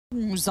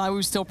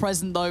Zywoo's still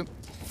present though.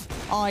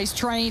 Eyes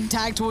train,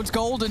 tag towards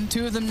Golden.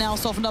 Two of them now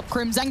softened up,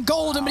 Crims and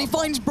Golden, but he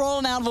finds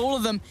Brawling out of all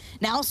of them.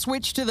 Now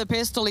switch to the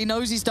pistol. He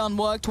knows he's done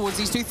work towards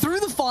these two. Through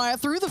the fire,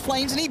 through the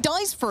flames, and he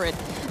dies for it.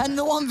 And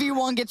the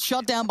 1v1 gets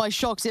shut down by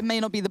shox. It may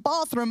not be the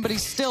bathroom, but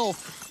he's still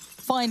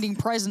finding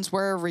presence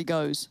wherever he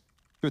goes.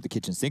 Threw the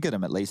kitchen sink at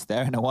him at least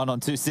there in a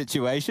 1-on-2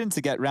 situation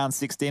to get round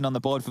 16 on the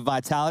board for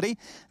Vitality.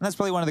 And that's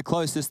probably one of the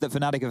closest that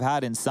Fnatic have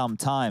had in some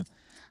time.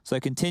 So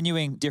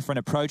continuing different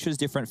approaches,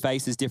 different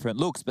faces, different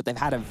looks, but they've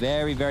had a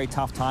very, very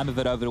tough time of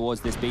it over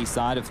towards this B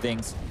side of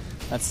things.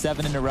 That's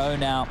 7 in a row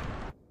now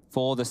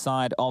for the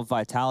side of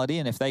Vitality,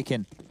 and if they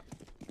can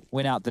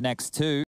win out the next 2,